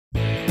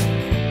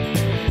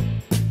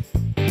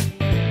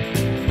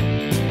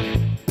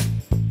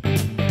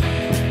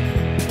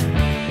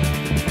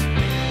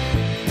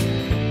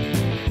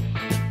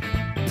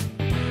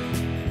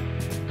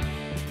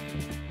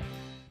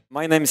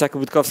My name is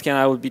Jakub Gutkowski, and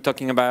I will be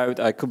talking about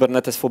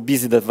Kubernetes for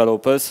busy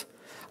developers.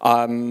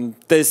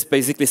 This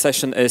basically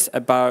session is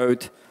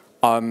about,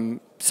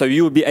 so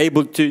you will be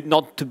able to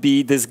not to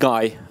be this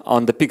guy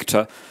on the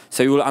picture.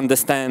 So you will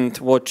understand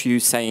what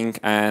you're saying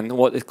and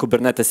what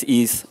Kubernetes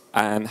is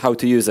and how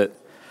to use it.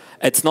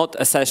 It's not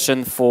a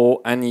session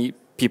for any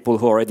people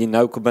who already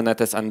know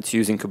Kubernetes and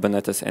using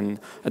Kubernetes in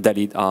a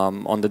daily,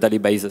 on the daily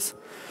basis.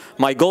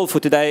 My goal for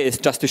today is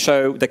just to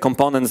show the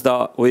components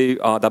that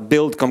that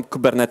build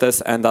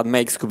Kubernetes and that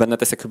makes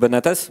Kubernetes a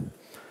Kubernetes,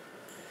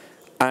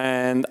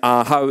 and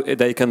how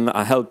they can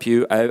help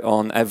you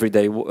on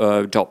everyday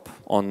job,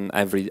 on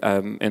everyday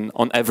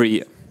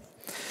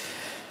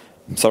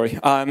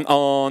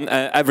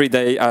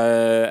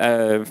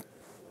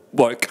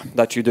work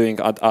that you're doing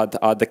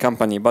at the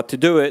company. But to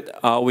do it,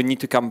 we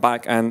need to come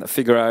back and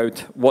figure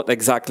out what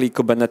exactly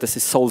Kubernetes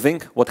is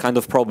solving, what kind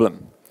of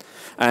problem.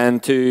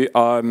 And to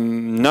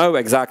know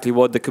exactly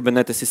what the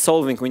Kubernetes is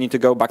solving, we need to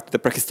go back to the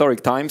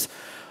prehistoric times.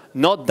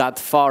 Not that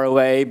far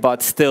away,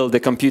 but still the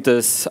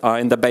computers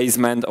in the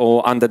basement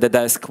or under the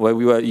desk where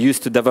we were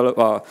used to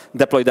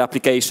deploy the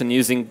application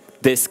using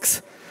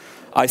disks.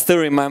 I still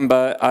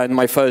remember in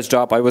my first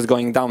job, I was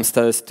going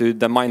downstairs to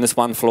the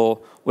 -1 floor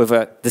with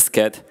a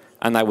diskette,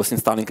 and I was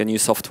installing a new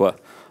software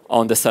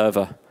on the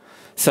server.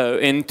 So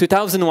in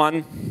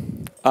 2001,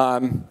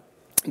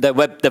 the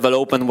web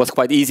development was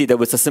quite easy. There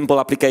was a simple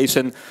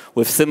application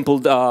with simple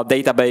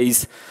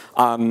database,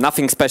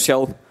 nothing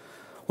special.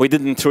 We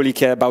didn't really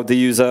care about the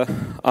user.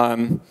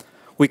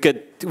 We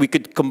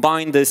could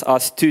combine this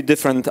as two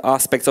different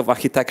aspects of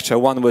architecture.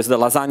 One was the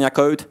lasagna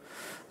code,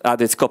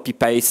 that is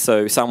copy-paste.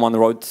 So someone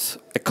wrote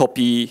a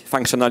copy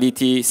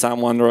functionality,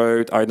 someone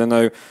wrote, I don't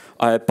know,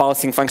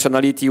 parsing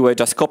functionality. We're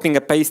just copying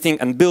and pasting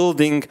and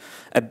building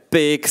a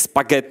big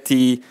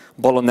spaghetti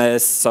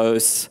bolognese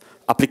sauce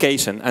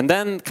application. And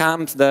then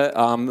comes the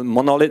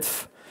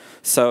monolith.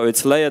 So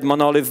it's layered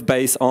monolith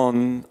based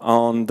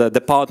on the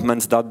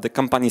departments that the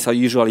companies are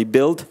usually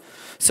built.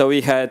 So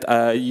we had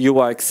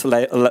UX,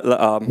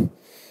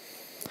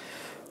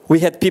 we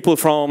had people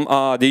from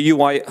the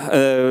UI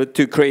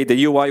to create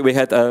the UI. We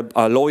had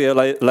lawyer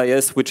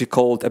layers, which is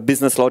called a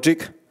business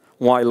logic.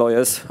 Why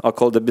lawyers are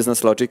called the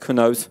business logic? Who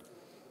knows?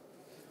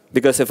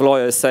 Because if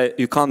lawyers say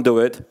you can't do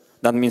it,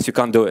 that means you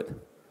can't do it.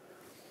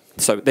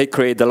 So they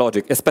create the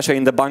logic, especially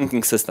in the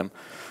banking system.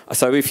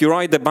 So if you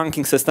write the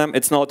banking system,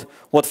 it's not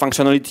what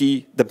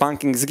functionality the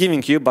banking is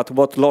giving you, but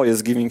what lawyer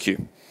is giving you.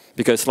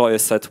 Because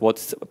lawyers said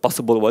what's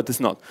possible, what is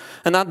not.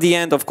 And at the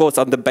end, of course,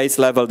 at the base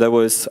level, there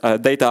was a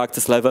data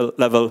access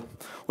level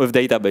with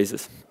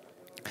databases.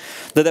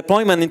 The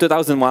deployment in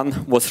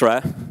 2001 was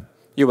rare.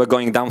 You were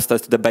going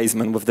downstairs to the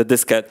basement with the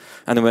diskette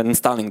and were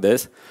installing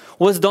this.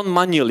 Was done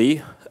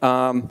manually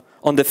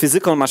on the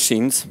physical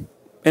machines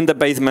in the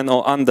basement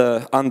or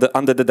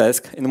under the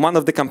desk. In one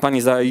of the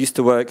companies that I used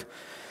to work,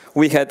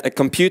 we had a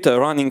computer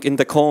running in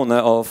the corner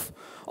of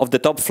the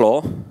top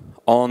floor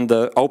on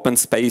the open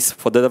space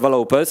for the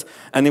developers,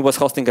 and it was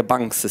hosting a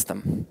bank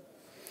system.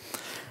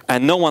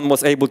 And no one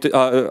was able to,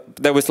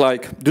 there was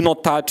like, do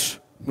not touch,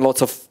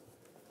 lots of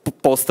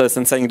posters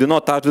and saying, do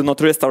not touch, do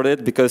not restart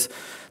it, because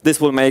this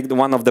will make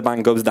one of the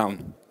bank goes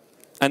down.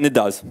 And it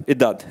does, it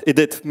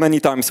did many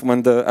times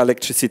when the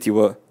electricity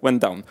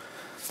went down.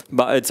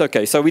 But it's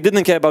okay. So we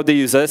didn't care about the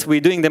users.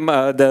 We're doing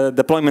the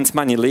deployments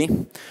manually.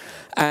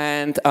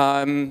 And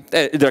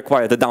it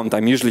required a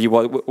downtime. Usually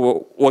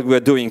what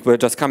we're doing, we're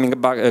just coming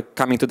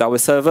to our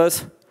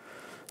servers,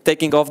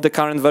 taking off the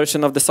current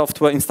version of the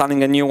software,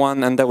 installing a new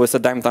one, and there was a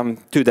downtime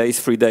 2 days,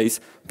 3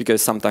 days,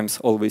 because sometimes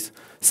always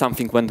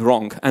something went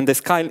wrong. And the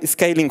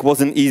scaling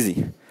wasn't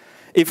easy.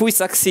 If we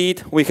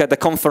succeed, we had a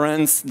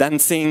conference,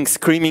 dancing,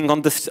 screaming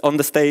on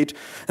the stage,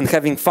 and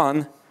having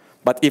fun.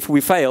 But if we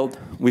failed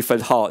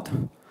hard.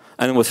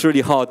 And it was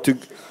really hard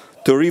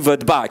to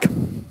revert back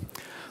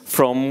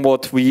from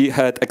what we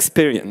had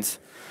experienced.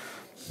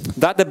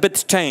 That a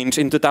bit changed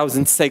in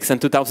 2006 and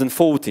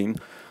 2014.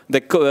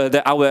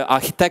 Our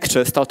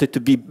architecture started to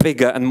be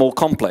bigger and more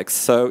complex.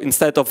 So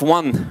instead of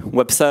one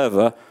web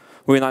server,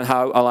 we now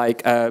have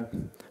like a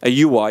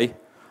UI,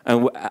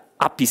 an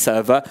API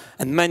server,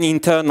 and many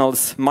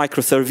internals,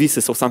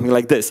 microservices or something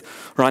like this,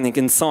 running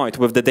inside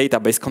with the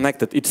database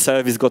connected. Each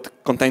service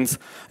contains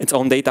its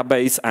own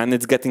database, and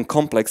it's getting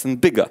complex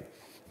and bigger,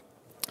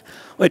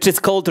 which is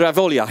called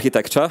Ravioli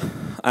architecture.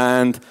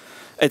 And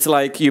it's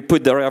like you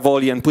put the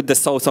ravioli and put the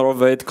sauce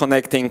over it,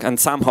 connecting, and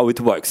somehow it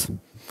works.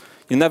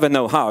 You never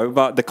know how,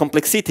 but the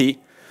complexity,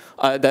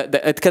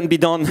 it can be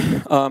done,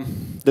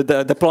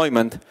 the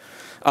deployment,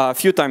 a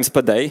few times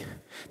per day.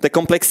 The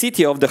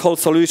complexity of the whole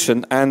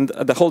solution and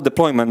the whole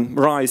deployment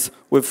rise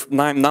with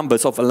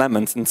numbers of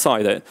elements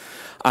inside it.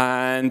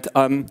 And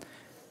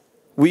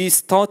we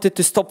started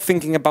to stop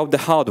thinking about the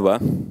hardware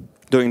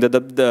during the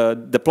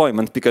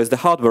deployment, because the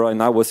hardware right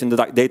now was in the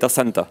data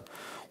center.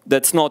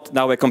 That's not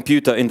now a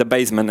computer in the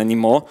basement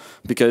anymore,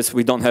 because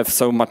we don't have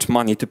so much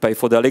money to pay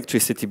for the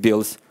electricity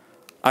bills,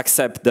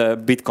 except the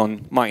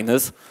Bitcoin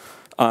miners.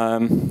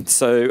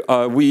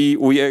 We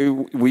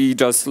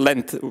just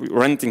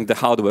renting the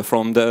hardware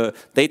from the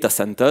data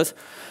centers.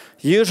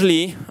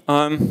 Usually,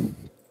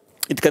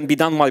 it can be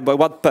done by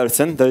one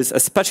person. There is a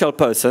special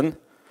person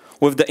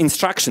with the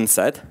instruction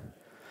set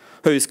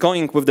who is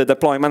going with the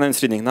deployment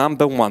and reading,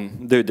 number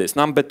 1, do this,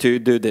 number 2,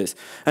 do this.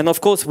 And of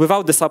course,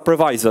 without the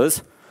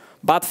supervisors,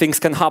 bad things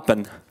can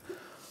happen.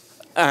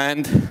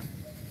 And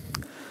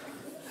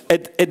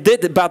it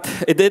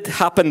did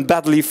happen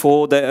badly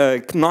for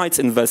the Knights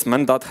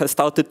investment that has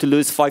started to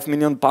lose $5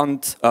 million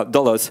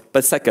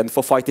per second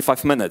for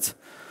 45 minutes.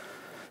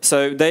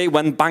 So they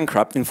went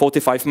bankrupt in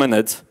 45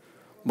 minutes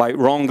by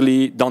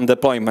wrongly done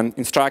deployment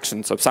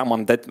instructions. So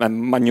someone did a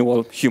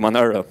manual human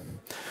error.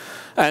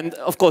 And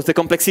of course, the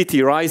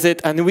complexity rises,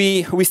 and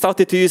we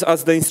started to use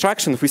as the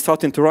instructions, we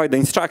started to write the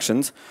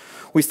instructions,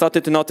 we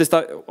started to notice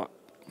that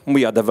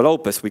we are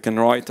developers, we can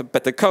write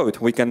better code,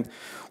 we can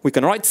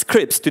write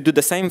scripts to do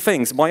the same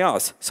things by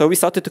us. So we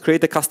started to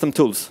create the custom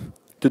tools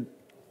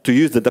to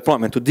use the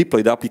deployment, to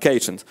deploy the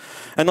applications.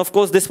 And of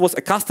course, this was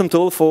a custom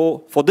tool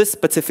for this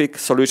specific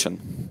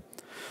solution.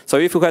 So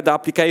if we had the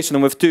application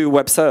with 2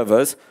 web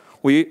servers,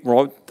 we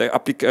wrote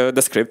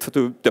the script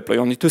to deploy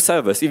only 2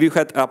 servers. If you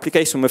had an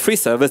application with 3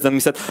 servers, then we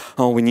said,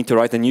 oh, we need to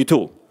write a new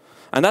tool.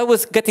 And that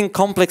was getting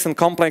complex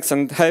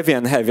and heavier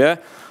and heavier.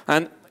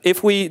 And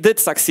if we did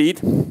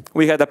succeed,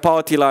 we had a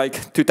party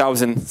like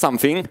 2000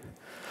 something.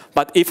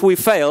 But if we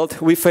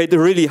failed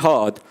really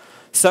hard.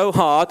 So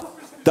hard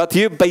that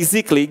you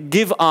basically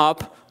give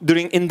up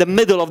in the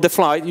middle of the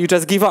flight, you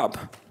just give up.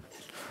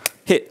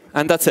 Hit,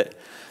 and that's it.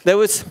 There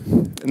was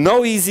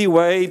no easy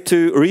way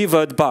to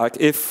revert back.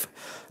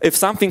 If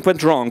something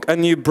went wrong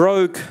and you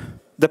broke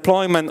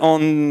deployment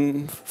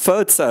on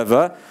 3rd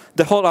server,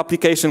 the whole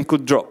application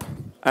could drop.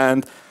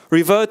 And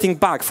reverting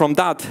back from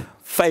that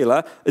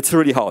failure, it's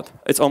really hard.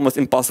 It's almost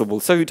impossible.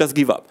 So you just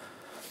give up.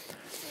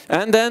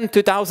 And then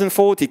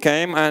 2040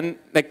 came, and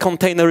the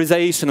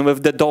containerization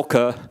with the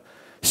Docker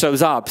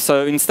shows up.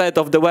 So instead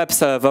of the web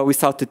server, we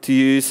started to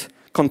use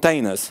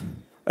containers.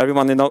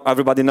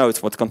 Everybody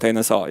knows what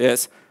containers are,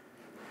 yes?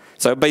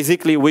 So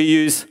basically, we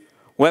use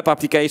web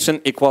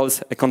application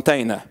equals a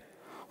container.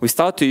 We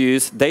start to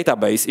use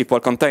database equal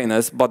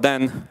containers, but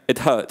then it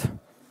hurt.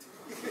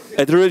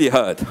 It really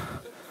hurt.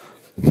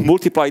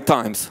 Multiplied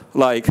times,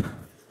 like,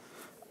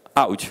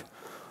 ouch.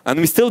 And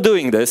we're still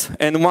doing this.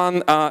 And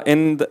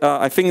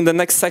I think in the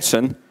next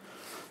session,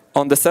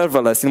 on the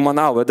serverless, in 1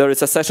 hour, there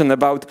is a session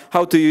about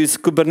how to use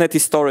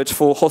Kubernetes storage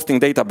for hosting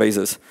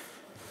databases.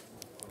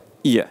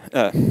 Yeah.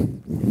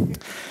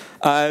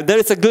 There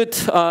is a good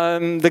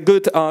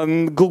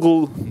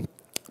Google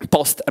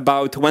post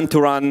about when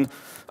to run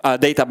a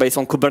database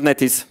on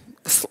Kubernetes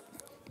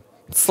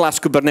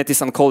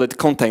 /Kubernetes and call it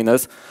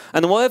containers.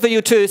 And whatever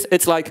you choose,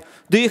 it's like,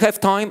 do you have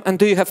time and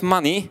do you have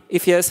money?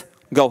 If yes,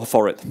 go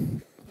for it.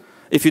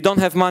 If you don't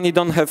have money,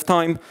 don't have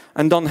time,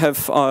 and don't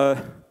have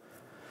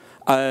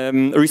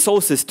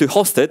resources to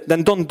host it,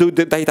 then don't do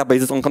the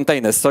databases on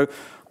containers. So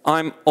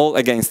I'm all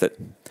against it.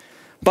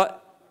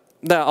 But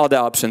there are other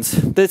options.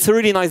 There's a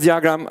really nice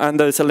diagram, and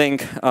there's a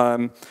link.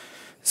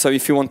 So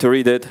if you want to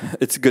read it,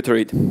 it's good to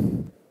read.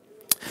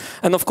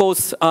 And of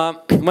course,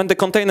 when the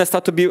containers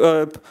start to be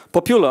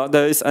popular,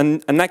 there is a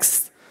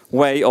next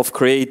way of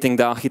creating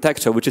the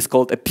architecture, which is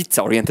called a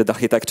pizza-oriented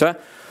architecture.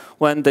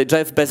 When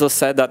Jeff Bezos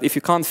said that if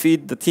you can't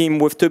feed the team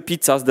with 2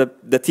 pizzas,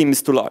 the team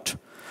is too large.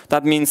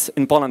 That means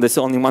in Poland there's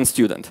only 1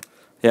 student.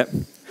 Yeah.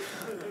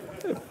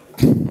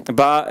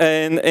 But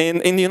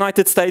in the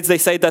United States, they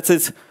say that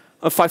it's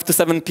 5 to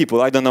 7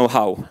 people. I don't know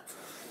how.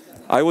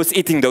 I was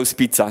eating those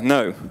pizza.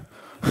 No.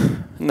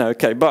 No,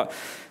 okay. But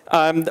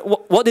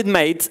what it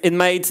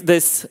made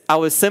this,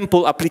 our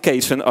simple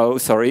application,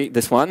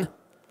 this one,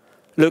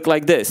 look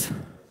like this.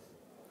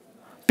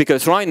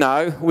 Because right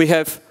now, we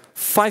have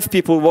 5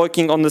 people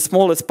working on the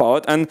smallest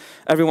part, and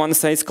everyone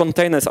says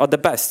containers are the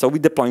best. So we're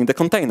deploying the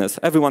containers.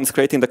 Everyone's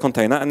creating the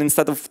container, and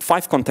instead of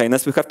 5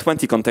 containers, we have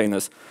 20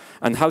 containers.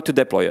 And how to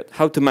deploy it,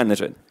 how to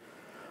manage it.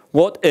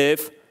 What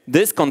if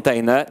this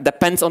container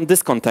depends on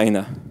this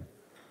container?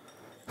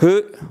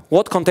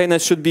 What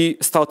containers should be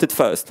started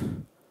first?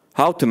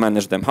 How to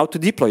manage them, how to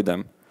deploy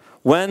them?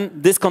 When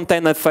this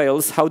container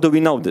fails, how do we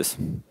know this?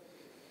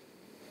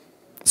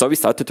 So we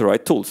started to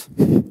write tools.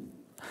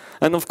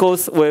 And of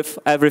course, with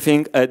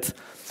everything,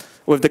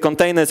 with the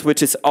containers,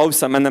 which is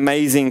awesome and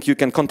amazing, you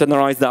can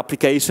containerize the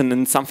application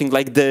in something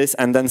like this,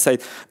 and then say,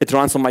 it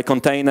runs on my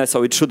container,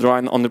 so it should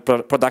run on the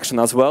production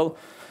as well.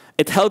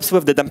 It helps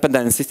with the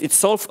dependencies. It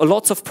solves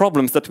lots of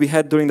problems that we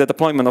had during the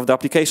deployment of the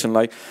application.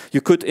 Like,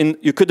 you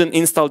couldn't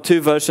install 2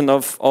 versions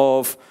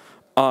of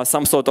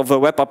some sort of a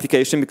web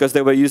application because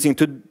they were using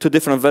two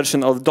different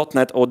versions of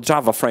 .NET or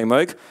Java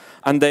framework,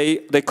 and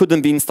they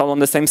couldn't be installed on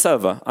the same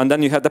server. And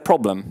then you had the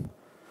problem.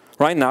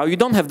 Right now, you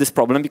don't have this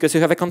problem because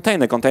you have a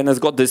container. Container's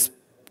got these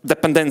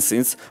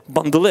dependencies,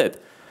 bundle it.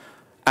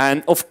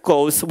 And of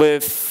course,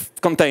 with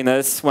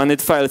containers, when it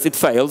fails, it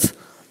fails.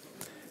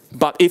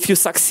 But if you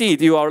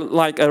succeed, you are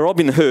like a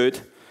Robin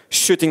Hood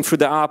shooting through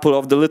the apple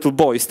of the little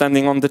boy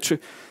standing on the tree,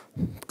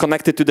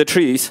 connected to the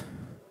trees.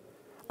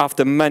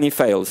 after many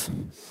fails.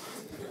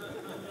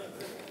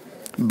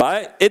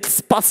 But it's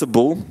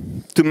possible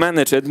to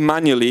manage it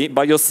manually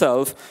by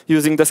yourself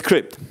using the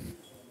script.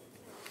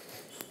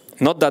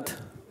 Not that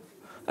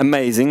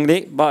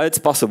amazingly, but it's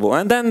possible.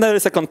 And then there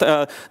is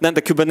then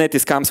the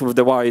Kubernetes comes with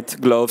the white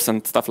gloves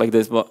and stuff like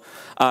this. But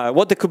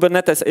what the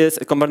Kubernetes is,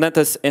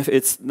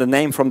 it's the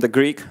name from the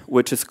Greek,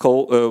 which is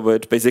called,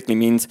 which basically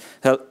means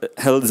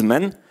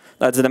helmsman.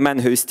 That's the man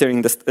who is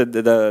steering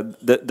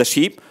the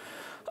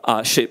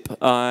ship.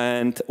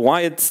 And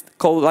why it's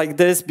called like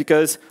this?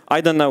 Because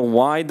I don't know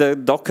why the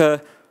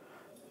Docker,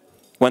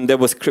 when they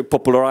was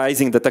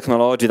popularizing the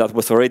technology that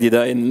was already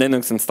there in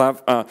Linux and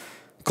stuff,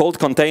 called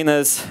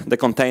containers, the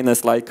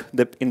containers like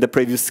in the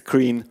previous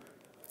screen,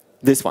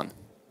 this one.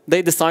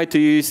 They decide to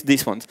use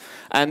these ones.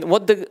 And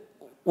what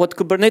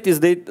Kubernetes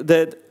did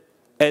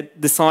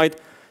decide,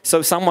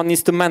 so someone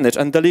needs to manage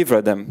and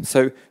deliver them.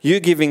 So you're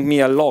giving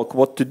me a log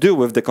what to do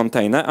with the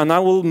container, and I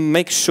will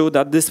make sure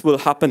that this will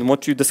happen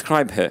what you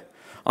describe here.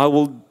 I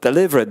will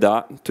deliver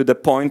that to the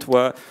point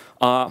where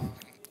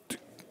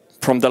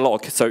from the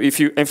log. So if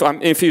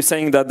you're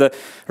saying that the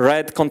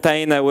red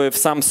container with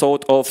some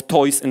sort of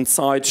toys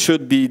inside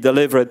should be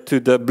delivered to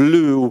the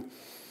blue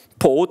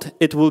port,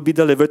 it will be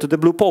delivered to the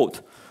blue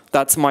port.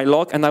 That's my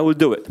log, and I will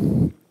do it.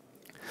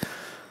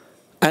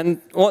 And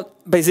what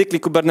basically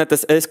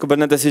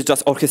Kubernetes is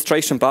just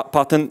orchestration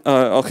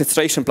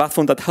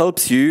platform that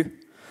helps you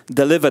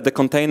deliver the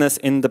containers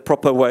in the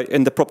proper way,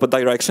 in the proper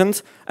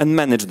directions, and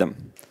manage them.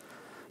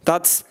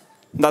 That's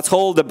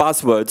all the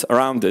buzzwords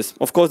around this.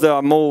 Of course, there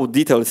are more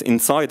details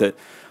inside it,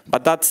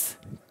 but that's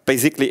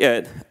basically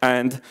it.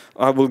 And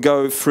I will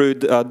go through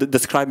the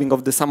describing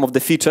of some of the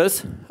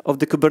features of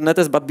the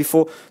Kubernetes. But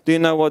before, do you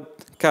know what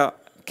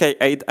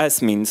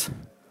K8S means?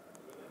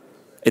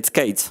 It's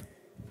Kates.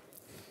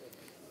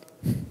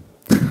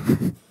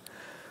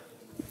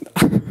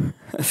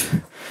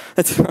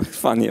 It's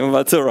funny,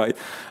 but it's all right.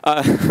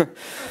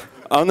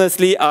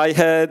 Honestly, I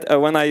had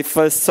when I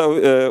first saw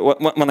the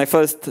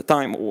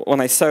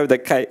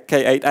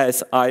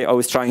K8S, I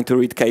was trying to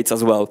read Kates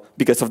as well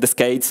because of the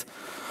skates.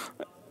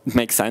 It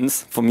makes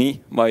sense for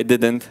me, but it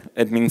didn't.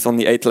 It means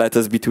only 8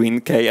 letters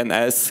between K and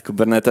S.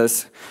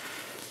 Kubernetes.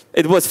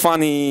 It was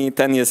funny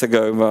 10 years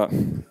ago, but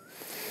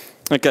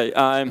okay.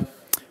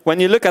 When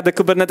you look at the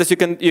Kubernetes,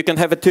 you can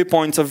have 2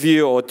 points of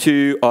view or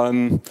two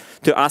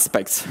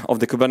aspects of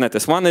the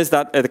Kubernetes. One is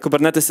that the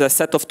Kubernetes is a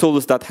set of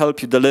tools that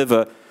help you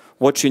deliver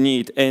what you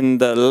need in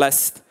the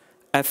less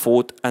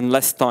effort and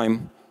less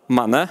time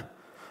manner.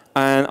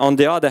 And on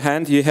the other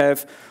hand, you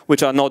have,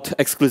 which are not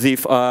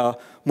exclusive,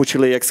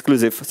 mutually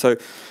exclusive. So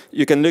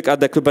you can look at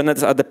the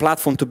Kubernetes as the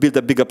platform to build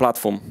a bigger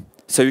platform.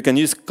 So you can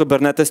use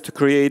Kubernetes to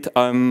create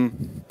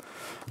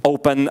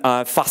open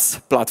FAS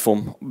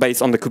platform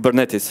based on the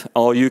Kubernetes,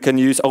 or you can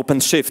use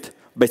OpenShift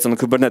based on the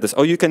Kubernetes,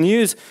 or you can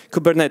use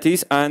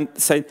Kubernetes and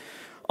say,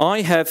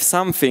 I have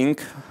something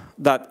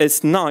that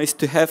is nice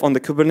to have on the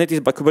Kubernetes,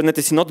 but Kubernetes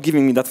is not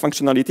giving me that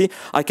functionality.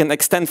 I can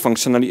extend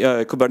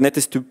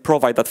Kubernetes to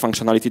provide that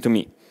functionality to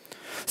me.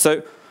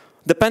 So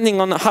depending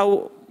on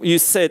how you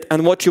sit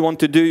and what you want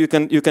to do, you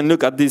can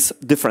look at this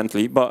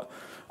differently, but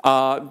they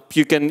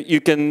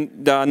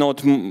are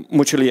not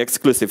mutually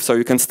exclusive, so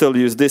you can still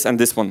use this and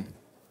this one.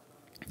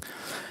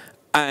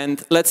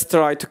 And let's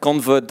try to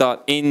convert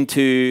that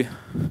into,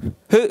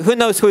 who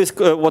knows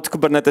what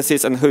Kubernetes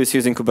is and who is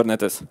using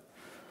Kubernetes?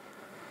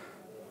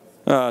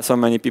 So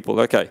many people,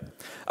 okay.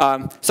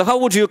 So how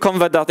would you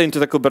convert that into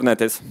the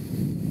Kubernetes?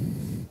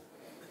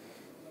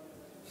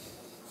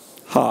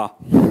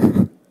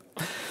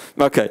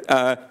 Okay.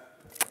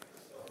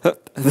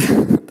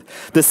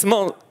 The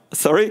small,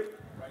 sorry?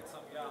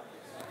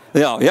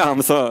 Yeah,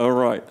 I'm sorry, all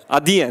right.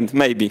 At the end,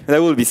 maybe,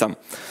 there will be some.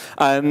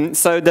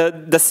 So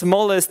the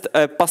smallest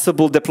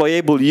possible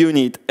deployable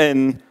unit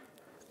in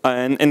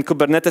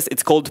Kubernetes,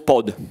 it's called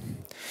pod.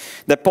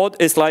 The pod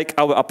is like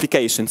our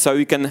application, so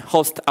you can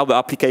host our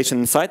application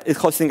inside. It's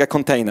hosting a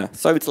container,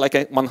 so it's like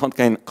one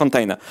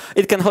container.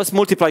 It can host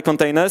multiple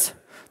containers.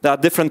 There are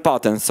different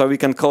patterns, so we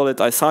can call it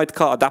a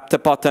sidecar, adapter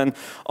pattern,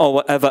 or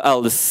whatever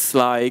else,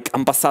 like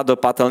ambassador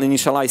pattern,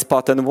 initialize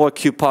pattern, work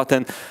queue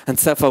pattern, and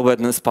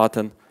self-awareness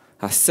pattern.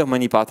 There's so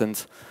many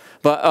patterns.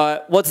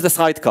 But what's the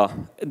sidecar?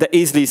 The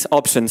easiest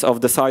options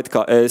of the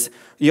sidecar is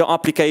your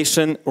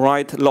application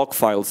write log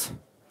files.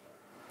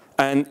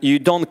 And you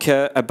don't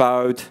care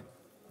about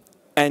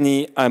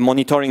any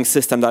monitoring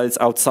system that is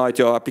outside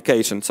your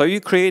application. So you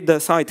create the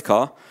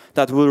sidecar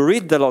that will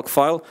read the log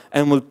file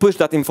and will push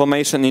that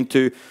information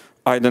into,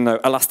 I don't know,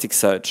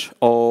 Elasticsearch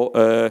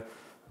or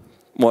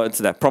what's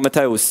that,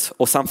 Prometheus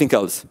or something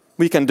else.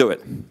 We can do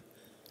it.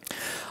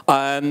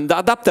 The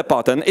adapter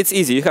pattern, it's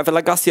easy. You have a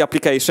legacy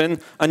application,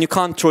 and you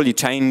can't truly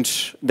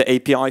change the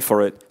API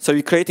for it. So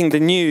you're creating the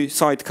new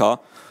sidecar,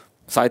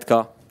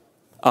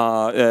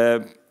 a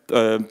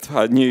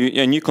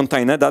new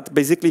container that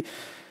basically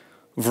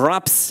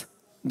wraps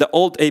the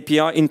old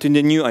API into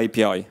the new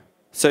API.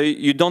 So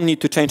you don't need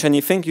to change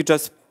anything. You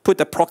just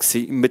put a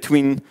proxy in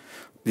between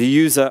the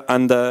user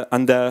and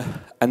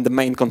the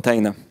main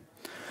container.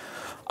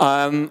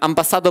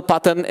 Ambassador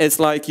pattern is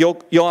like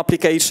your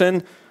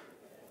application.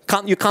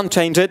 You can't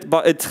change it,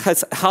 but it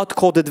has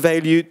hard-coded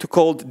value to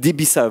called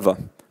DB server.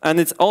 And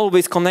it's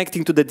always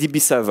connecting to the DB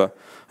server.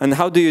 And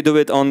how do you do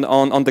it on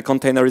the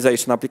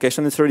containerization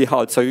application? It's really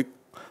hard. So you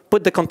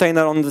put the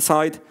container on the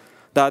side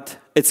that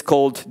it's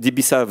called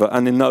DB server,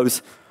 and it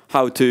knows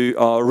how to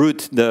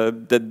route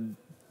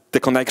the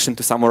connection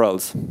to somewhere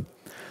else.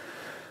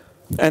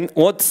 And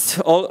what's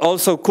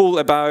also cool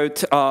about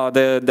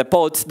the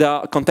pods,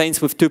 they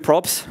contains with two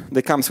props.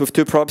 They comes with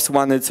two props.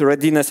 One is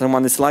readiness and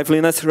one is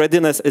liveliness.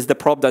 Readiness is the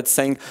prop that's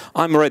saying,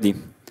 I'm ready.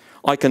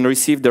 I can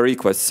receive the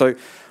request. So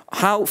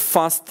how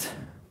fast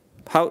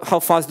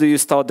do you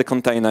start the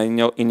container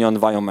in your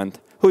environment?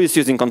 Who is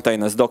using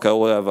containers, Docker or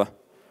whatever?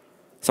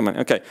 Someone,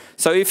 okay.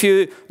 So if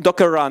you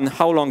Docker run,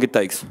 how long it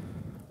takes? 10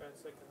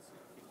 seconds.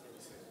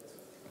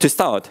 To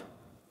start.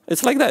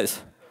 It's like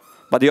this.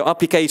 But your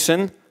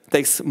application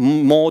takes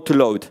more to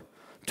load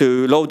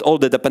all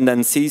the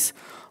dependencies,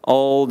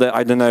 all the,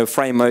 I don't know,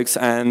 frameworks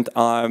and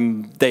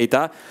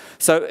data.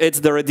 So it's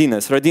the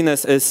readiness.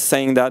 Readiness is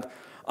saying that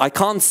I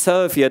can't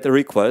serve yet a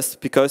request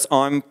because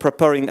I'm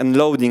preparing and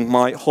loading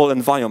my whole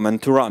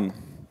environment to run.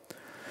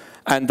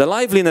 And the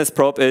liveliness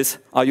prop is,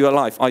 are you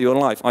alive? Are you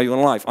alive? Are you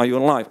alive? Are you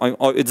alive?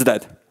 Oh, it's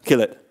dead.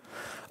 Kill it.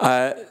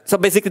 So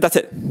basically that's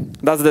it.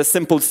 That's the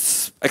simple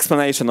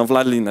explanation of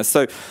liveliness.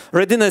 So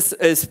readiness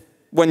is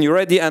when you're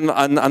ready, and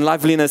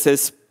liveliness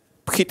is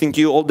hitting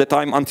you all the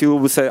time until you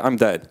will say, I'm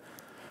dead.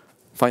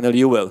 Finally,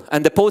 you will.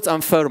 And the pods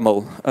are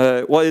thermal.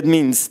 What it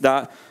means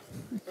that,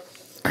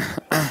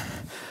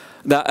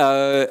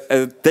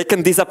 they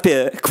can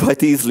disappear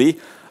quite easily,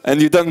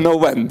 and you don't know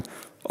when.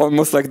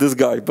 Almost like this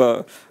guy.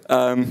 But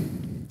do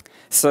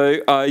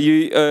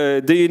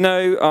you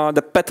know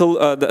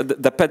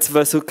the pets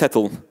versus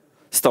kettle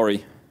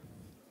story?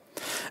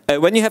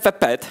 When you have a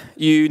pet,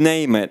 you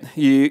name it,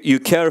 you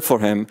care for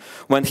him.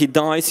 When he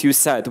dies, you're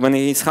sad. When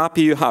he's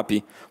happy, you're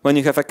happy. When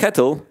you have a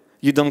kettle,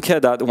 you don't care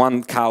that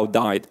one cow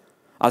died,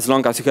 as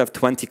long as you have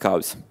 20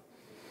 cows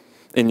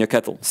in your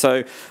kettle.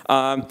 So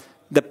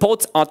the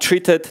pods are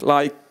treated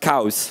like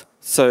cows.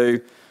 So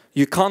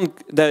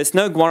there is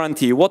no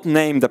guarantee what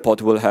name the pod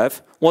will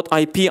have, what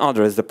IP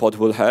address the pod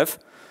will have.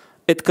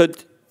 It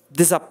could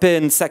disappear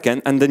in a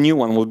second, and the new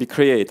one will be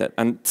created.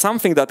 And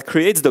something that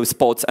creates those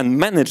pods and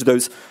manage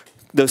those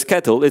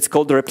kettle, it's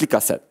called the replica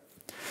set.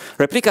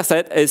 Replica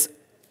set is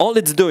all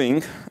it's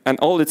doing and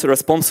all it's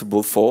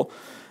responsible for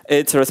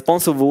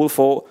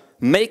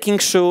making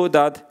sure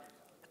that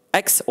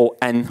X or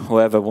N,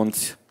 whoever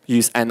wants to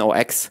use N or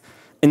X,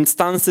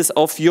 instances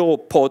of your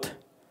pod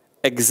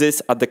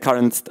exist at the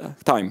current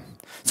time.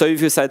 So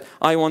if you said,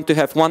 I want to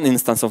have one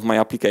instance of my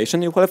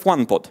application, you will have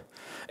one pod.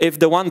 If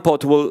the one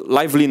pod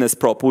liveliness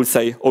prop will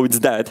say, oh, it's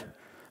dead,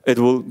 it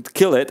will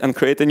kill it and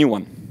create a new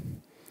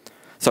one.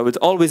 So it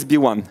will always be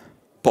one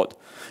pod.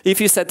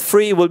 If you said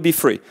free, it will be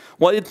free.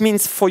 What it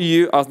means for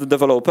you as the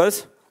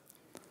developers,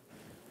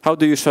 how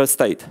do you share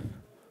state?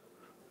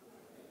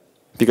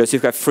 Because you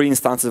have 3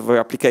 instances of your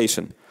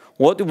application.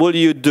 What will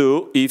you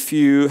do if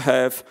you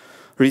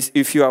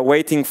are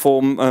waiting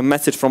for a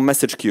message from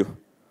message queue?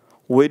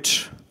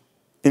 Which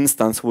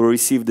instance will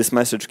receive this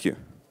message queue?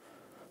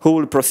 Who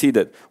will proceed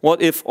it?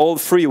 What if all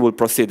 3 will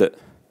proceed it?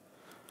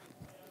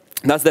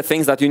 That's the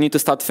things that you need to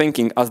start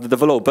thinking as the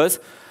developers.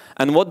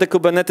 And what the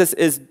Kubernetes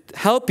is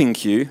helping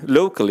you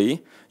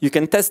locally, you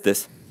can test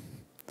this.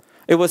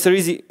 It was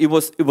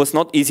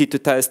not easy to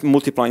test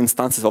multiple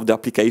instances of the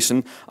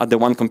application at the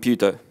one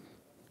computer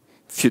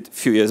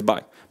few years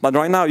back. But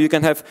right now you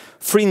can have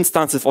 3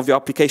 instances of your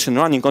application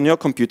running on your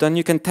computer, and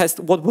you can test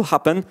what will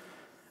happen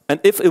and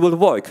if it will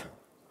work.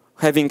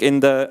 Having in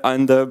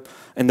the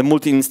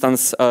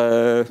multi-instance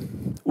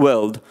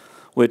world,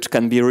 which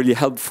can be really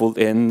helpful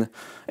in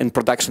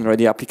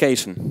production-ready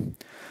application.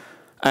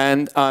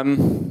 And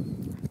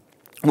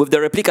with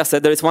the replica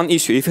set, there is one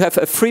issue. If you have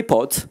a 3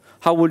 pods,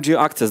 how would you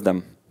access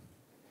them?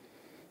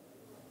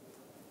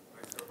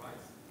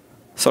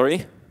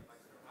 Sorry?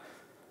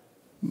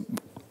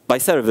 By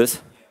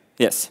service?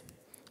 Yes.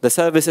 The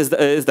service is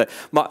there.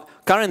 But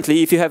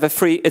currently, if you have a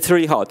 3, it's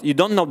really hard. You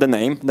don't know the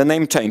name. The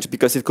name changed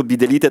because it could be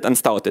deleted and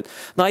started.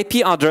 The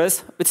IP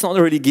address, it's not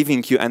really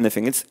giving you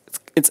anything. It's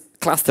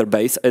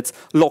cluster-based. It's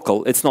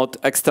local. It's not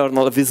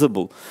external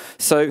visible.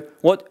 So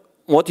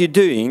what you're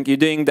doing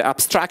the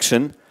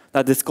abstraction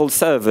that is called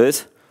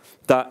service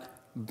that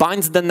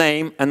binds the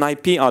name and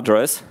IP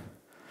address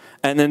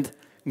and then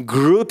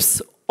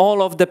groups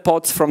all of the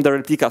pods from the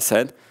replica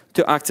set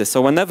to access.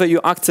 So whenever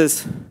you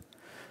access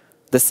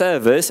the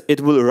service, it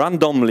will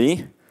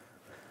randomly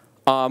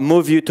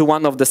move you to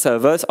one of the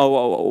servers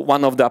or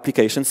one of the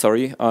applications,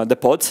 sorry, the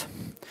pods.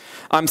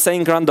 I'm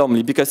saying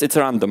randomly because it's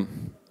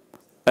random.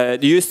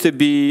 It used to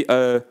be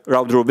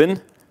route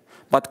robin,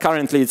 but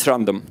currently it's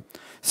random.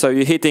 So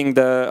you're hitting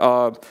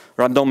the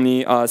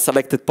randomly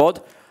selected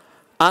pod,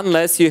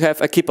 unless you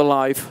have a keep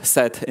alive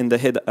set in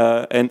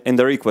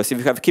the request. If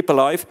you have keep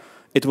alive,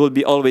 it will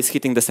be always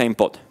hitting the same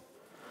pod.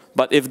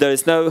 But if there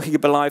is no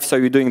keep alive, so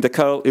you're doing the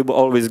curl, it will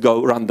always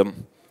go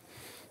random.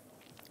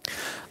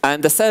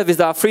 And the service,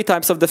 there are 3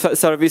 types of the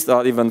service,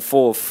 or even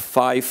 4,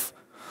 5,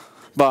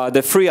 but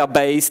the 3 are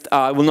based.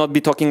 I will not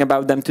be talking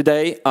about them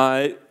today,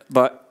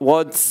 but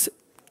what's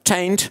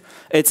changed,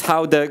 it's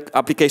how the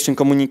application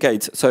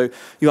communicates. So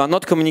you are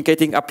not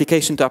communicating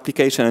application to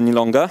application any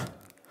longer.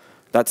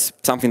 That's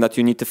something that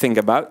you need to think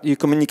about. You're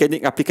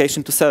communicating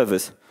application to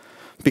service.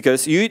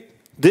 Because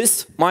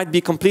this might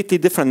be completely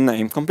different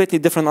name, completely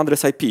different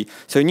address IP.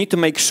 So you need to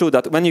make sure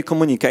that when you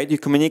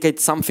communicate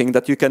something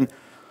that you can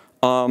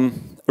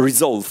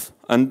resolve.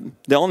 And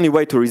the only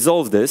way to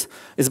resolve this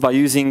is by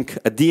using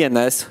a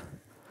DNS.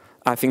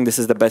 I think this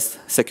is the best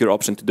secure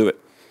option to do it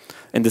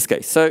in this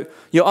case. So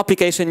your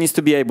application needs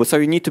to be able, so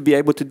you need to be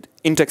able to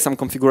inject some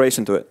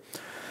configuration to it.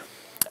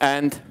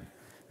 And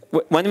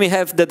when we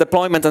have the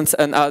deployment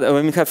and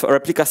when we have a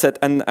replica set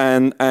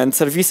and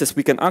services,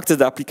 we can access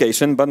the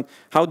application, but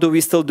how do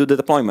we still do the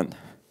deployment?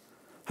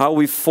 How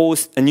we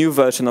force a new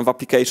version of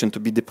application to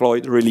be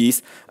deployed,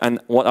 released, and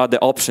what are the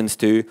options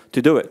to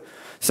do it?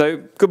 So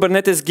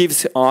Kubernetes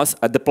gives us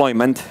a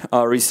deployment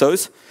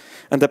resource,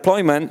 and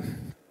deployment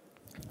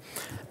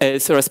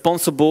is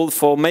responsible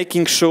for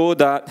making sure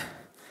that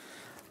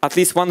at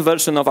least one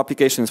version of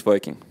application is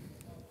working.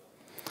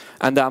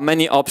 And there are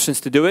many options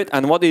to do it.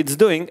 And what it's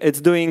doing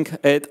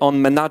it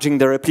on managing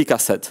the replica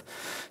set.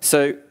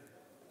 So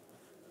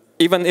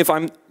even if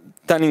I'm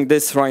telling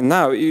this right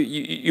now,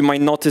 you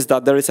might notice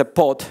that there is a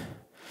pod.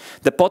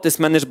 The pod is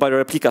managed by the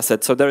replica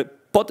set. So the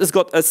pod has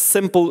got a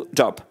simple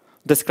job,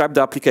 describe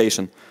the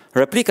application.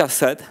 Replica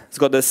set has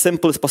got the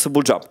simplest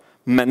possible job,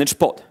 manage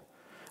pod.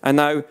 And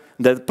now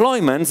the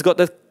deployment's got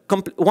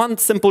one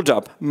simple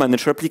job,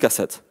 manage replica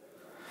set.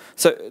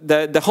 So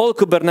the whole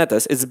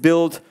Kubernetes is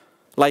built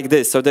like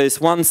this. So there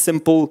is one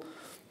simple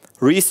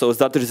resource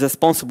that is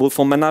responsible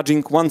for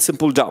managing one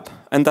simple job,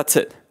 and that's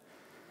it.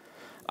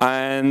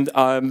 And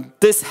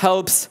this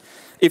helps,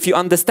 if you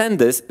understand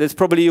this,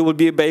 probably you will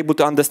be able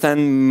to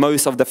understand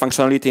most of the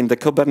functionality in the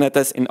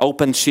Kubernetes, in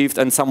OpenShift,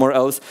 and somewhere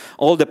else,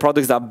 all the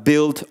products that are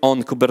built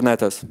on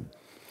Kubernetes.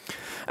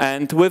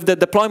 And with the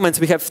deployments,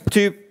 we have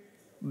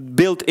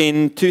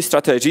built-in 2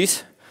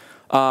 strategies.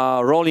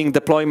 Rolling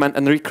deployment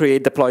and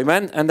recreate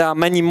deployment, and there are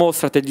many more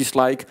strategies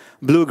like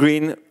blue,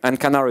 green, and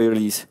canary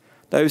release.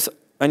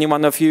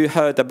 Anyone of you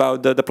heard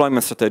about the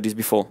deployment strategies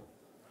before?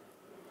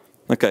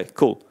 Okay,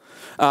 cool.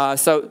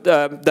 So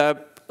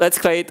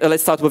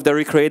let's start with the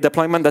recreate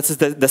deployment. That is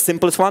the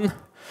simplest one.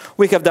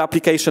 We have the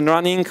application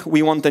running.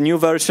 We want a new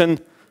version.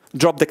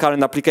 Drop the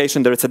current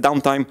application. There is a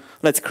downtime.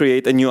 Let's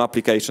create a new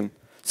application.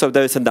 So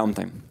there is a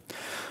downtime.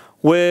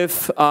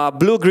 With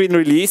blue-green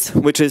release,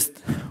 which is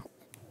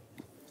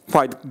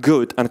quite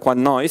good and quite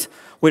nice,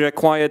 we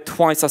require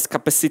twice as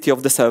capacity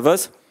of the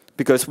servers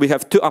because we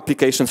have 2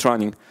 applications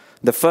running.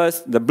 The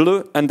first, the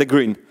blue, and the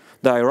green.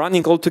 They are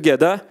running all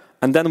together,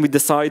 and then we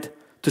decide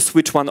to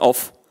switch one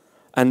off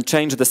and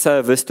change the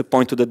service to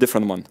point to the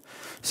different one.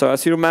 So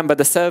as you remember,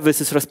 the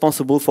service is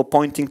responsible for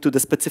pointing to the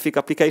specific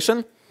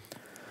application.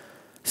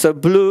 So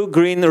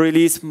blue-green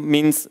release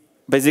means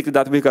basically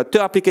that we've got 2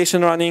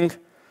 applications running,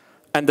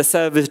 and the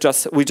service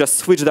we just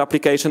switch the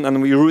application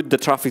and we route the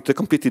traffic to a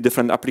completely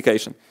different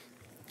application.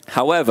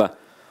 However,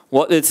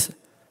 what is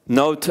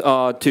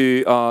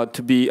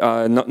to be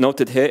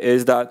noted here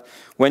is that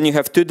when you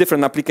have 2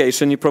 different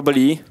applications, you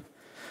probably,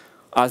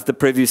 as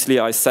previously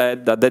I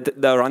said, that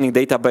the running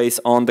database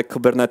on the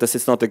Kubernetes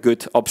is not a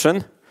good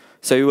option.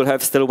 So you will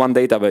have still one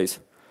database.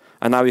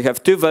 And now you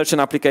have 2 version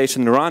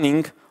application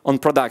running on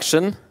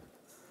production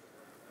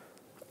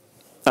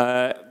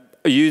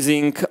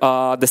using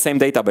the same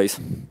database.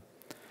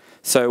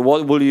 So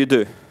what will you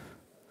do?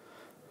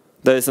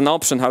 There is an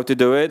option how to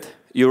do it.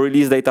 You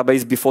release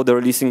database before the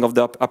releasing of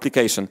the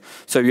application.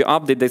 So you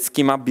update the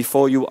schema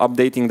before you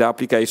updating the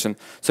application.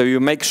 So you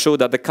make sure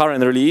that the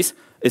current release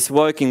is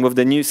working with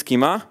the new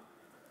schema.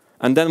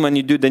 And then when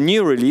you do the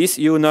new release,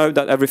 you know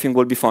that everything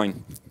will be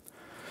fine.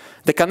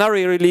 The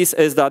canary release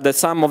is that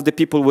some of the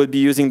people will be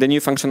using the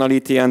new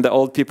functionality and the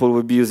old people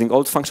will be using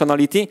old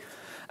functionality.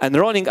 And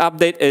rolling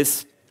update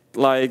is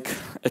like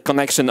a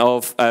connection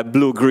of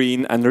blue,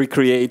 green, and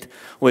recreate,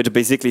 which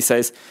basically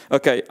says,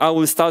 okay, I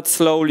will start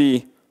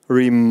slowly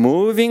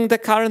removing the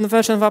current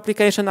version of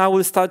application. I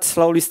will start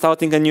slowly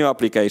starting a new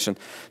application.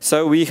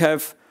 So we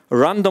have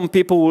random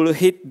people who will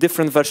hit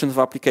different versions of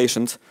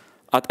applications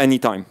at any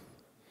time.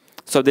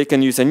 So they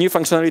can use a new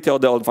functionality or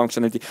the old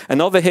functionality.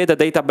 And over here, the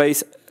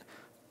database,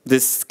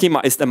 this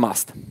schema is a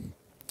must.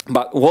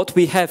 But what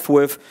we have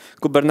with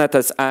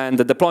Kubernetes and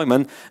the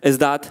deployment is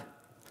that,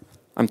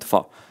 I'm too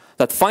far,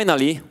 that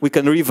finally we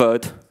can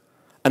revert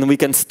and we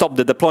can stop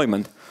the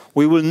deployment.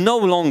 We will no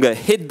longer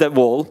hit the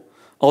wall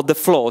or the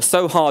floor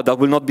so hard that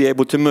we'll not be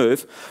able to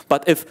move.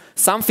 But if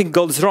something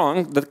goes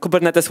wrong, the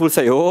Kubernetes will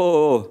say,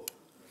 oh,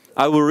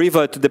 I will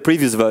revert to the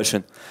previous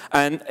version.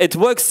 And it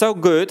works so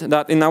good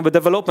that in our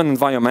development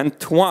environment,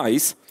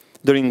 twice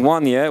during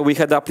 1 year, we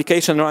had the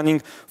application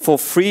running for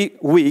 3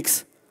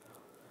 weeks,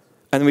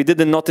 and we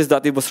didn't notice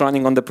that it was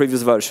running on the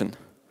previous version.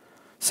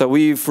 So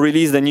we've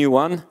released a new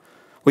one.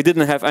 We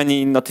didn't have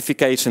any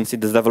notifications in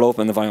the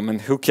development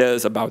environment. Who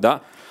cares about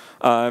that?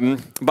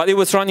 But it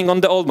was running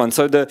on the old one,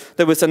 so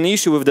there was an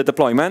issue with the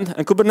deployment,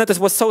 and Kubernetes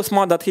was so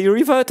smart that he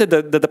reverted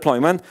the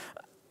deployment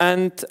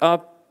and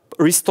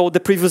restored the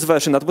previous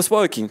version that was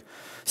working.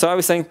 So I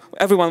was saying,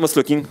 everyone was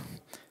looking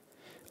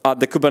at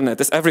the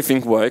Kubernetes,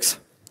 everything works.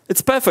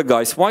 It's perfect,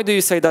 guys. Why do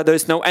you say that there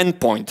is no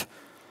endpoint?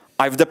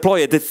 I've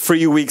deployed it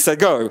 3 weeks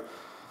ago,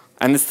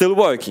 and it's still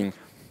working.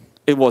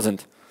 It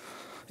wasn't.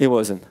 It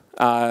wasn't.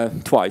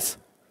 Twice.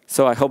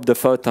 So I hope the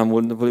third time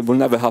will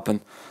never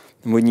happen.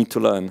 We need to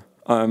learn.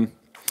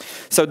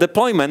 So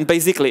deployment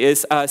basically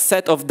is a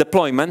set of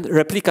deployment,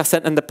 replica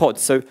set, and the pod.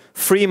 So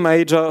 3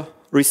 major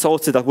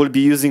resources that we'll be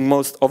using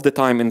most of the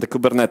time in the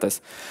Kubernetes.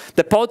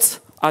 The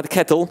pods are the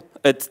kettle,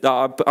 it's the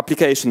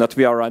application that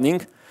we are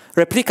running.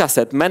 Replica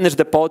set manage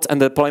the pods,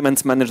 and the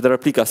deployments manage the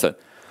replica set.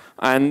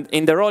 And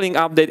in the rolling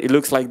update, it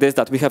looks like this,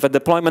 that we have a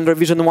deployment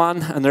revision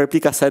 1 and a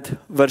replica set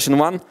version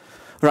 1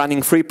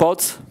 running 3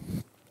 pods.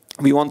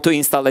 We want to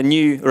install a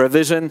new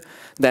revision,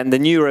 then the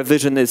new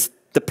revision is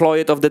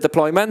deployed of the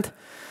deployment,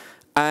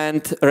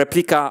 and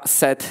replica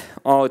set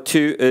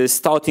 2 is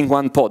starting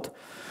 1 pod.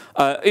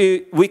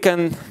 We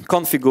can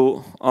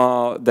configure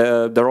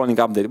the rolling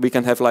update. We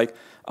can have like,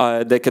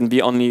 they can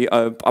be only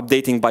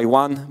updating by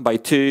 1, by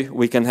 2.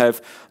 We can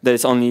have,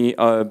 there's only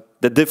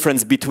the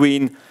difference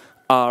between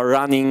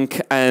running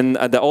and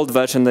the old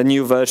version, the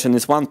new version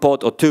is 1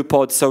 pod or 2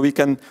 pods, so we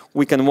can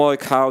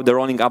work how the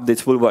rolling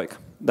updates will work.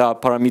 There are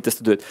parameters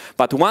to do it.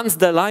 But once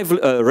the live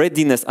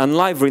readiness and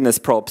liveliness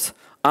probes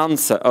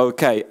answer,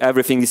 okay,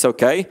 everything is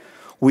okay,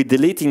 we're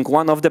deleting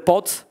 1 of the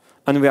pods,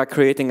 and we are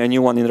creating a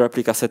new one in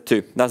replica set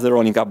 2. That's the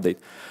rolling update.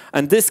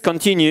 And this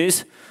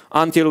continues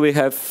until we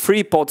have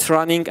 3 pods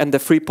running, and the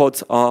 3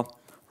 pods are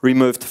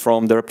removed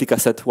from the replica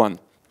set 1.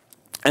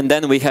 And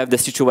then we have the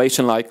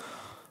situation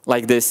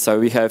like this. So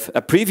we have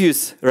a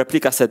previous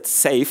replica set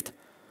saved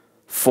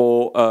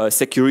for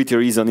security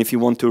reason if you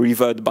want to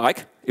revert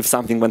back if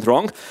something went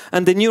wrong,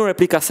 and the new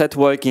replica set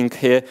working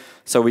here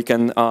so we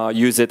can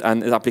use it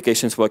and the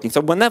application's working. So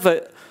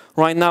whenever,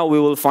 right now we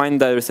will find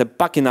there is a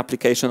bug in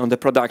application on the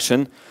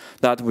production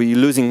that we're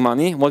losing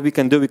money, what we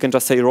can do, we can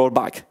just say roll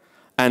back,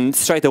 and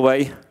straight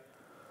away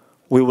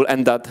we will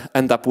end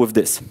up with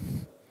this.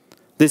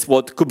 This is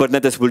what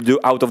Kubernetes will do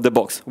out of the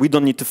box. We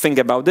don't need to think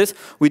about this.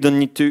 We don't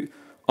need to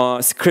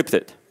script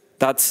it.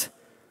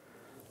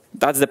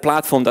 That's the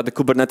platform that the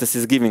Kubernetes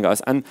is giving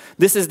us. And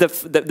this is the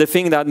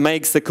thing that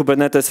makes the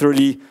Kubernetes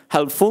really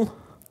helpful.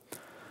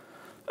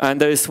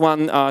 And there is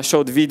one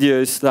short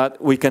videos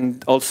that we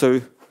can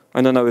also,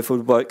 I don't know if it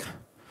would work.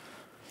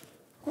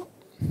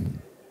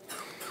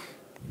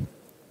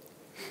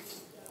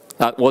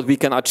 That what we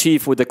can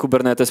achieve with the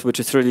Kubernetes, which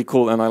is really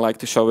cool, and I like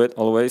to show it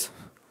always,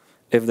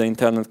 if the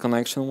internet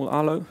connection will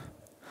allow.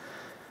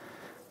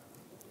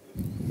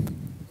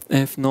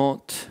 If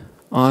not,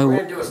 what we're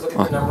going to do is look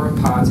at the number of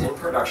pods in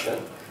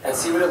production and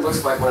see what it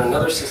looks like when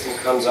another system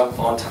comes up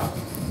on top.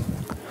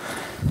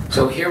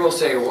 So here we'll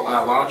say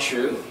while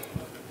true,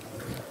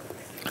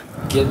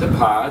 get the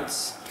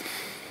pods,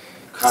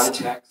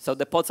 context. So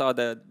the pods are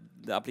the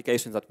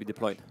applications that we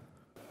deployed.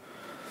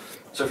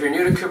 So if you're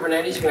new to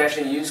Kubernetes, you can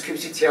actually use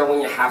kubectl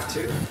when you have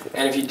to.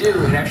 And if you do,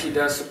 it actually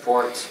does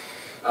support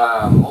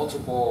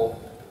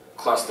multiple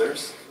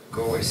clusters.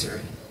 Go away,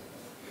 Siri.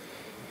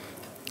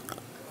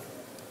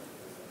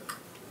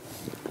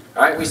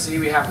 All right, we see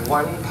we have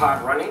 1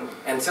 pod running,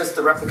 and since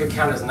the replica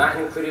count is not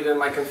included in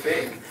my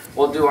config,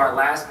 we'll do our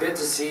last bit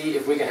to see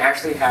if we can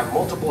actually have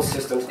multiple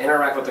systems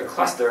interact with the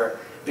cluster,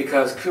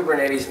 because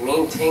Kubernetes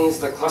maintains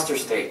the cluster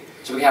state.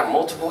 So we have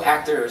multiple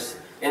actors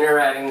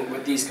interacting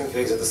with these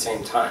configs at the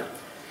same time.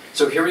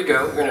 So here we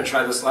go, we're going to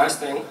try this last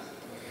thing.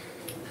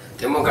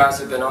 Demo guys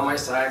have been on my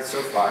side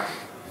so far.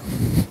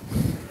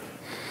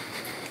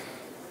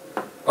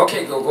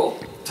 Okay, Google,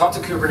 talk to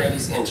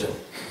Kubernetes engine.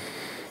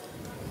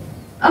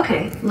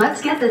 Okay,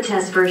 let's get the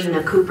test version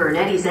of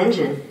Kubernetes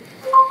engine.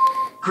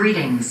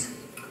 Greetings.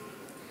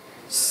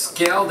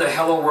 Scale the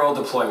Hello World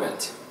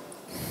deployment.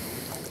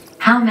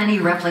 How many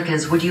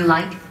replicas would you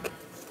like?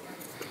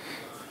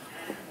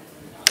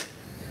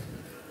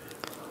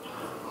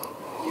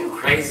 You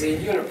crazy?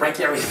 You're gonna break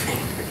everything.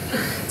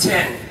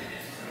 10.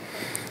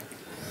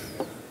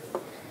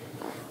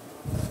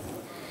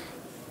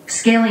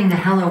 Scaling the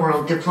Hello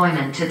World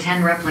deployment to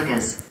 10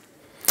 replicas.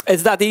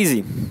 It's that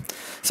easy.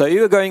 So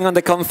you're going on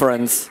the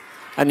conference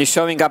and you're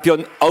showing up your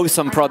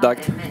awesome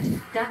product.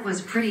 That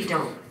was pretty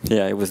dope.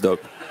 Yeah, it was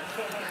dope.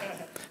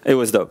 It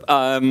was dope.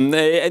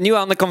 And you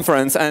are on the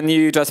conference and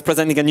you're just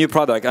presenting a new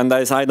product, and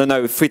there's, I don't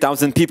know,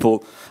 3,000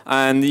 people,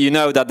 and you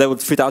know that there were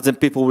 3,000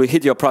 people will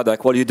hit your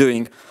product while you're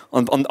doing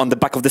on the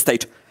back of the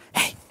stage.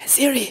 Hey,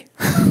 Siri,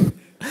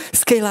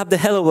 scale up the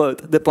Hello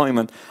World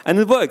deployment, and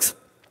it works.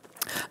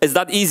 It's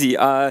that easy.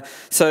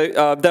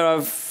 So there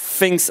are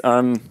things.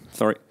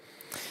 Sorry.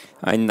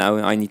 I know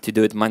I need to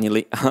do it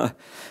manually.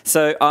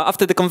 So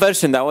after the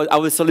conversion,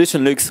 our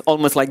solution looks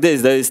almost like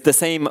this. There is the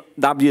same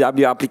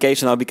WW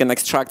application that we can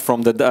extract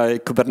from the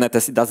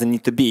Kubernetes. It doesn't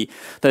need to be.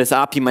 There is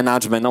API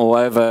management or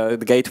whatever,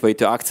 the gateway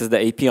to access the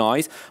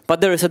APIs. But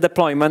there is a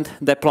deployment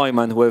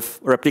with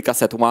replica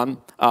set 1,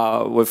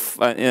 with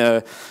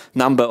a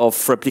number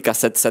of replica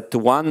sets set to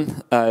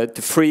 1, to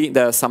 3.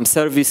 There are some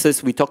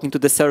services. We're talking to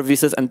the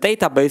services and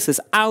databases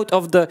out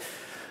of the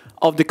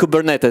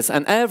Kubernetes,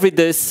 and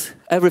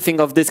everything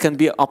of this can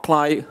be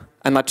applied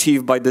and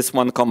achieved by this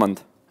one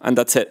command, and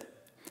that's it.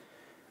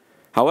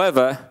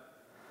 However,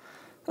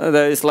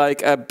 there is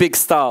like a big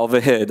star over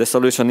here, the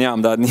solution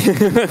YAM, that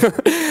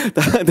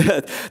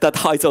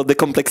hides all the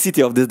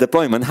complexity of this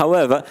deployment.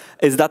 However,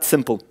 it's that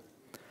simple.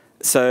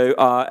 So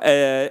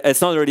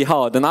it's not really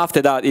hard. And after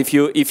that, if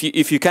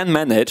you can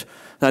manage,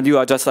 then you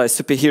are just like a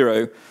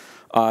superhero.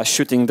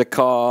 Shooting the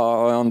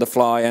car on the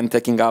fly and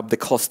taking up the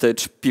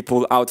hostage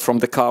people out from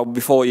the car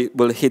before it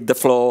will hit the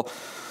floor.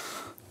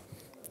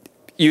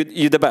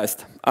 You're the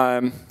best.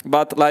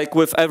 But like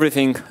with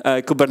everything,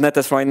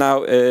 Kubernetes right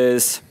now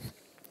it's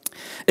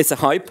a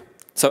hype.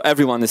 So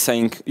everyone is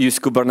saying use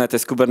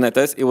Kubernetes,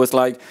 Kubernetes. It was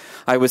like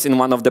I was in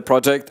one of the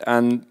project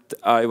and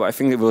I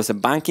think it was a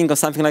banking or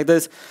something like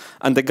this,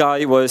 and the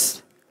guy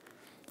was,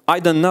 I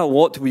don't know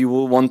what we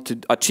will want to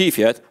achieve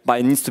yet, but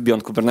it needs to be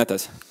on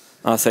Kubernetes.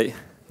 I say,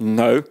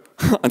 no,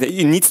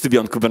 it needs to be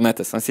on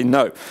Kubernetes. I say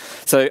no.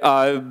 So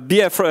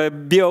be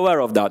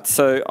aware of that.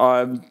 So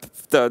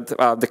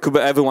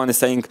everyone is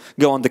saying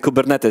go on the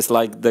Kubernetes,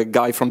 like the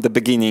guy from the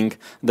beginning,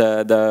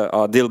 the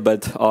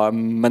Dilbert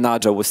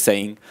manager was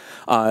saying.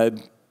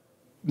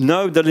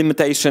 Know the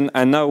limitation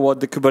and know what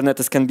the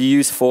Kubernetes can be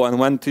used for and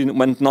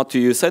when not to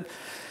use it.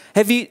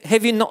 Have you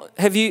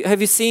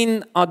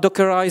seen a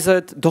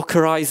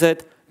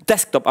Dockerized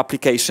desktop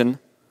application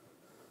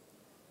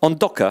on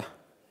Docker?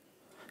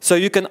 So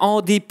you can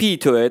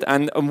RDP to it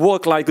and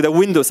work like the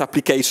Windows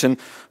application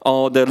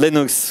or the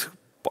Linux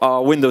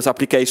Windows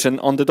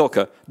application on the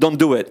Docker. Don't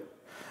do it.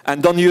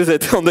 And don't use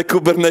it on the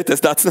Kubernetes.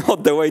 That's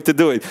not the way to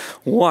do it.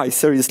 Why?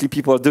 Seriously,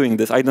 people are doing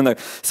this. I don't know.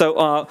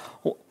 So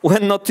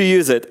when not to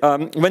use it?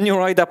 When you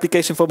write the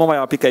application for mobile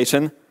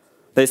application,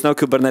 there's no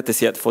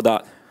Kubernetes yet for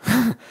that.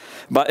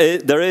 But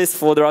there is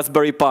for the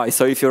Raspberry Pi.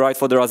 So if you write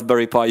for the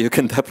Raspberry Pi, you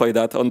can deploy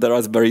that on the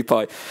Raspberry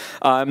Pi.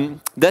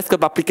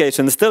 Desktop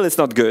application, still it's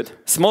not good.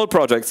 Small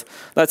projects,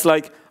 that's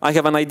like, I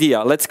have an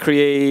idea. Let's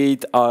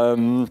create,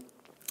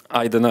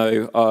 I don't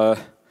know,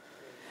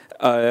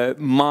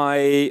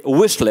 my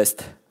wish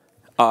list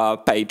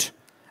page,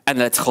 and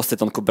let's host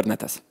it on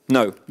Kubernetes.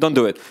 No, don't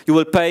do it. You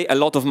will pay a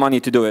lot of money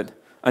to do it,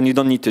 and you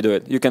don't need to do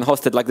it. You can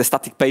host it like the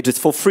static pages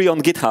for free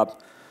on GitHub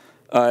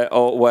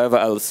or wherever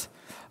else.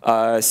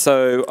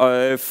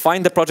 So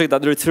find a project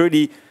that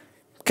really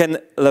can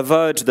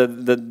leverage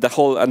the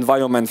whole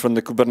environment from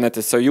the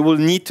Kubernetes. So you will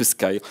need to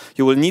scale.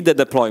 You will need the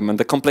deployment.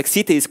 The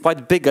complexity is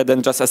quite bigger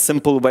than just a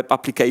simple web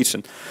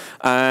application.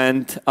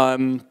 And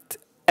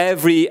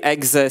every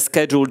exe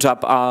schedule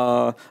job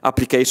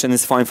application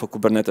is fine for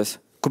Kubernetes.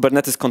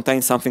 Kubernetes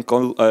contains something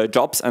called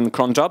jobs and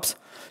cron jobs.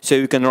 So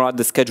you can write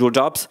the schedule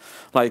jobs,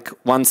 like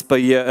once per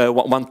year,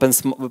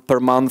 once per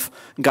month,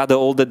 gather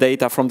all the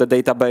data from the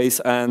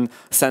database and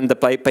send the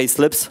pay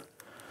slips.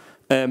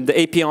 The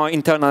API,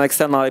 internal,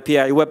 external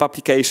API, web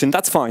application,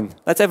 that's fine.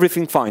 That's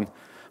everything fine.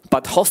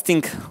 But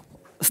hosting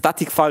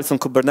static files on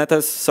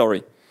Kubernetes,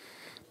 sorry.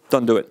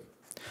 Don't do it.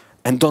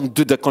 And don't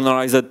do the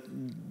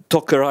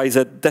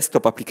Dockerized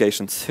desktop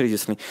applications,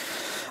 seriously.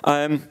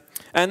 And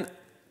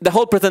the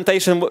whole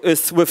presentation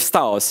is with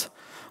stars.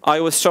 I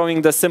was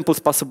showing the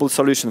simplest possible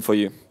solution for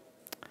you.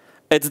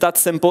 It's that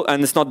simple,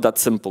 and it's not that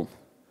simple.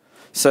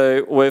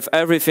 So with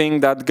everything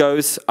that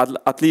goes,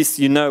 at least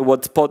you know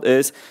what pod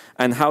is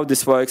and how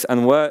this works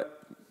and where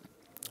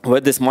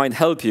this might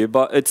help you.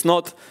 But it's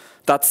not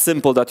that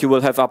simple that you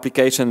will have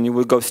application and you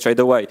will go straight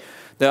away.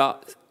 There are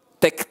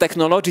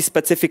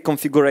technology-specific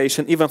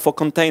configuration, even for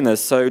containers.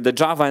 So the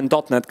Java and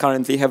 .NET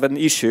currently have an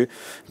issue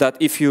that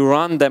if you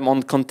run them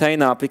on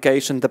container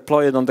application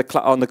deployed on the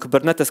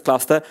Kubernetes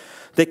cluster,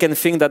 they can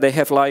think that they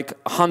have like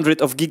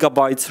 100 of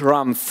gigabytes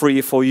RAM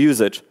free for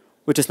usage,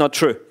 which is not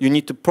true. You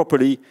need to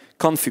properly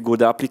configure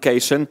the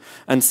application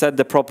and set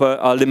the proper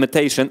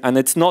limitation. And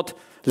it's not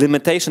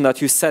limitation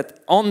that you set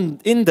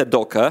in the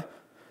Docker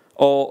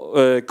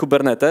or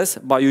Kubernetes,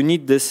 but you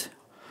need this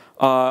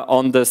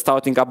on the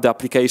starting up the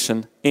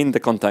application in the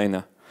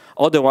container.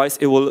 Otherwise,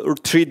 it will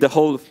treat the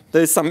whole.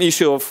 There's some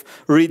issue of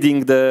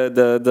reading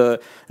the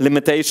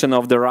limitation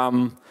of the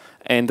RAM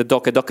and the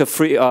Docker. Docker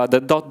free,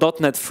 the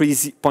 .NET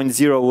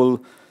 3.0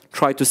 will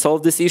try to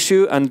solve this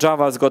issue, and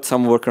Java's got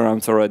some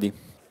workarounds already.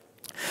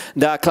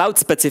 There are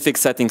cloud-specific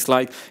settings,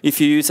 like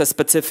if you use a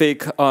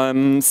specific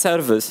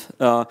service,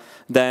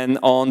 then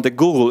on the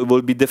Google it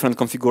will be different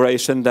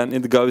configuration than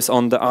it goes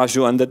on the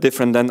Azure, and the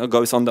different than it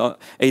goes on the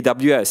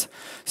AWS.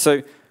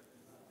 So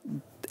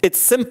it's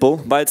simple,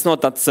 but it's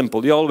not that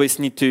simple. You always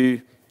need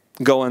to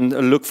go and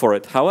look for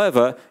it.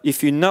 However,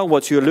 if you know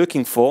what you're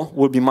looking for, it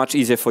will be much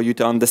easier for you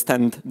to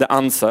understand the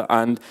answer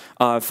and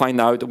find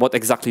out what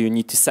exactly you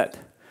need to set.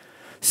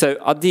 So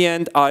at the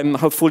end,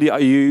 hopefully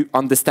you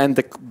understand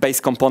the base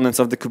components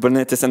of the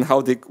Kubernetes and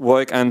how they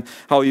work and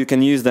how you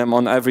can use them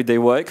on everyday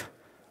work.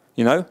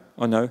 You know?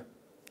 Or no?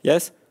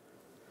 Yes?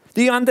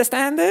 Do you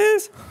understand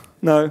this?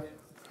 No?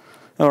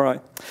 All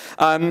right.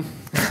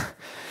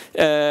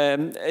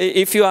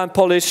 If you are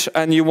Polish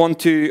and you want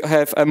to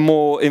have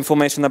more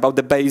information about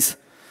the base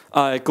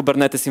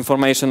Kubernetes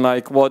information,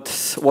 like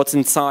what's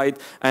inside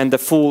and the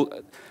full,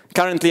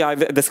 currently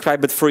I've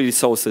described it 3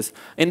 resources.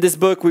 In this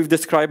book we've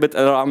described it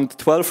around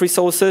 12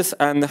 resources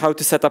and how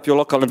to set up your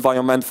local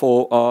environment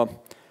for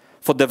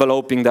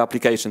developing the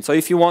application. So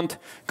if you want,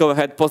 go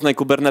ahead, Poznaj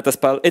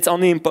Kubernetes.pl. It's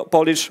only in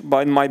Polish,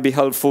 but it might be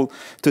helpful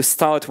to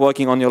start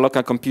working on your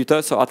local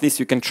computer, so at least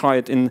you can try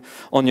it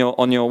on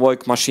your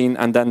work machine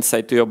and then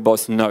say to your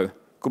boss, no,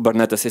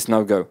 Kubernetes is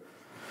no-go.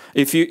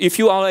 If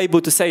you are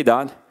able to say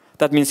that,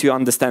 that means you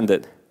understand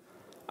it.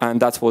 And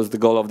that was the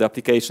goal of the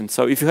application.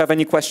 So if you have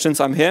any questions,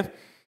 I'm here.